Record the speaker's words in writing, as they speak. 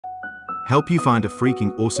help you find a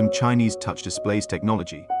freaking awesome Chinese touch displays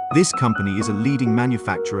technology. This company is a leading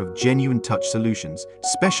manufacturer of genuine touch solutions,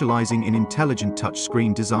 specializing in intelligent touch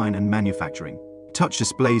screen design and manufacturing. Touch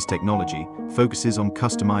Displays Technology focuses on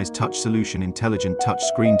customized touch solution, intelligent touch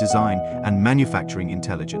screen design, and manufacturing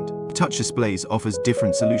intelligent. Touch Displays offers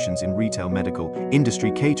different solutions in retail, medical,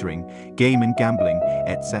 industry, catering, game and gambling,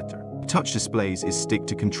 etc. Touch Displays is stick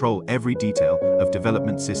to control every detail of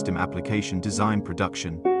development, system application design,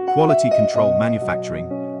 production, quality control, manufacturing,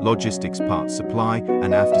 logistics, parts supply,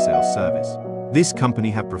 and after-sales service. This company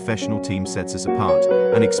have professional team sets us apart,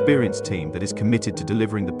 an experienced team that is committed to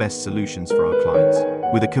delivering the best solutions for our clients.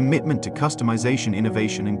 With a commitment to customization,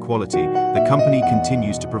 innovation, and quality, the company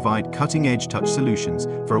continues to provide cutting-edge touch solutions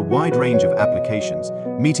for a wide range of applications,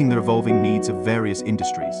 meeting the evolving needs of various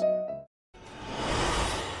industries.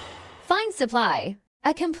 FindSupply,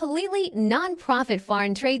 a completely non-profit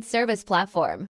foreign trade service platform.